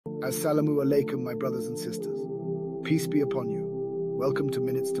Assalamu alaikum, my brothers and sisters. Peace be upon you. Welcome to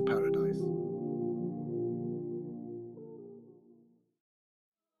Minutes to Paradise.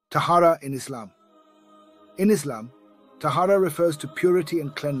 Tahara in Islam. In Islam, Tahara refers to purity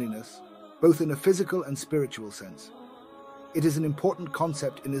and cleanliness, both in a physical and spiritual sense. It is an important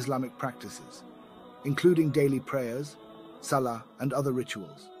concept in Islamic practices, including daily prayers, salah, and other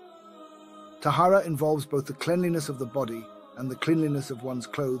rituals. Tahara involves both the cleanliness of the body and the cleanliness of one's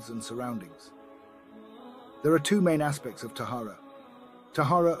clothes and surroundings. There are two main aspects of Tahara.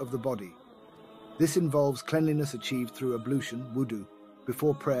 Tahara of the body. This involves cleanliness achieved through ablution, Wudu,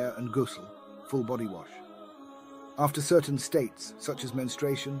 before prayer, and Ghusl, full body wash. After certain states, such as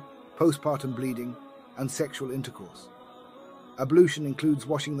menstruation, postpartum bleeding, and sexual intercourse. Ablution includes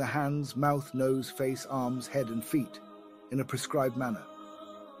washing the hands, mouth, nose, face, arms, head, and feet in a prescribed manner.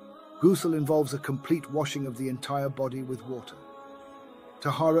 Ghusl involves a complete washing of the entire body with water.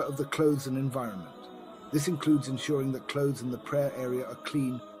 Tahara of the clothes and environment. This includes ensuring that clothes in the prayer area are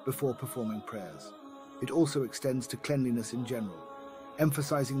clean before performing prayers. It also extends to cleanliness in general,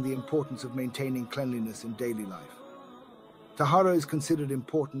 emphasizing the importance of maintaining cleanliness in daily life. Tahara is considered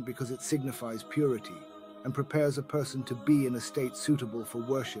important because it signifies purity and prepares a person to be in a state suitable for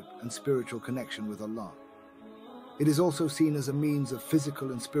worship and spiritual connection with Allah. It is also seen as a means of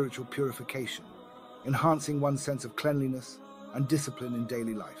physical and spiritual purification, enhancing one's sense of cleanliness and discipline in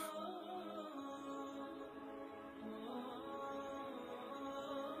daily life.